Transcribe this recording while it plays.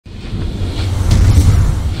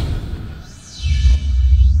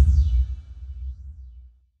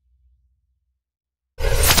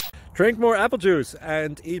Drink more apple juice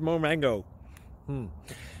and eat more mango.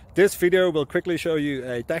 This video will quickly show you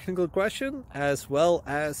a technical question as well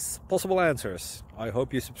as possible answers. I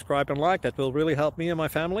hope you subscribe and like, that will really help me and my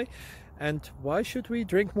family. And why should we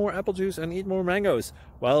drink more apple juice and eat more mangoes?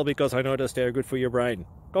 Well, because I noticed they're good for your brain.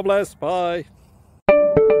 God bless, bye!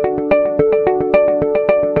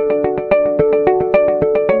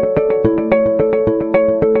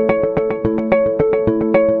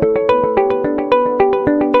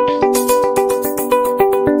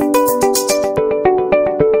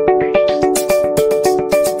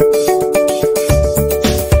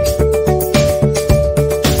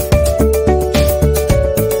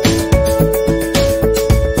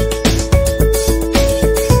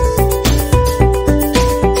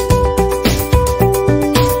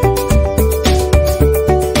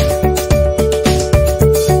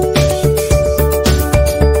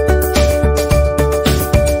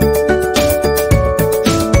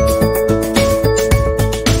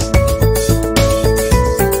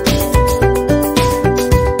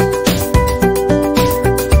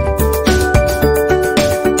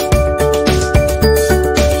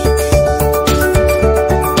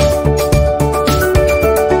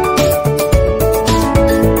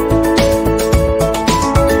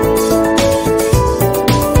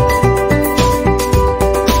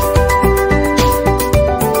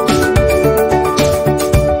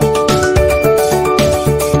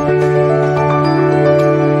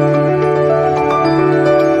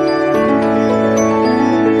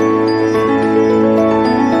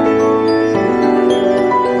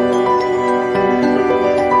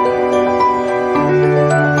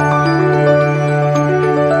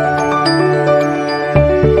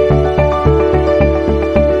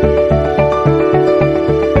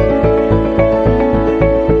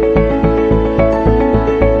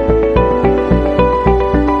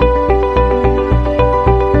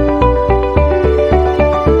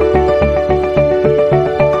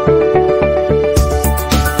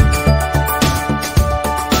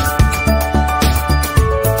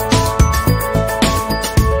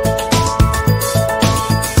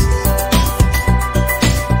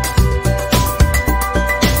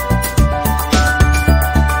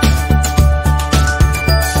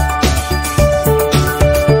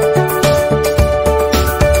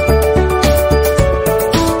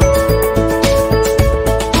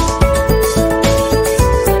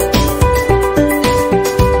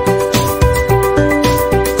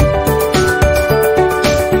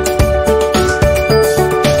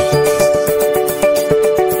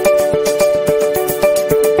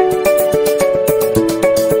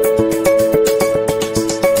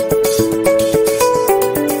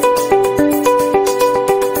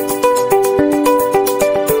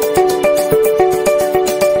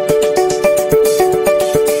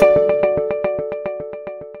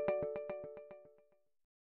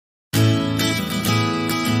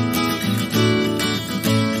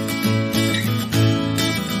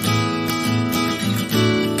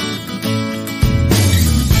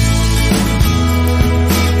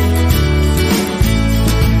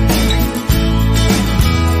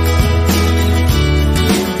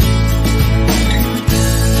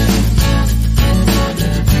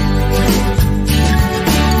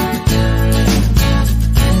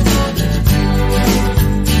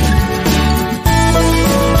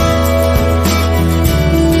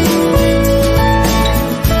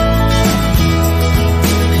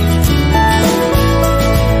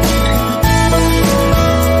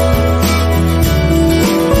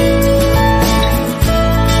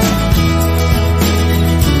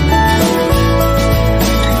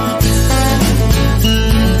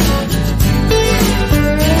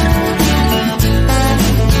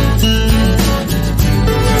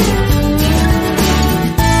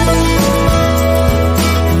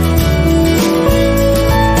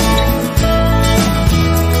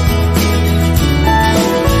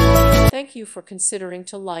 Thank you for considering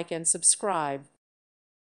to like and subscribe.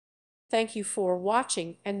 Thank you for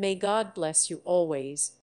watching, and may God bless you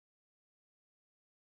always.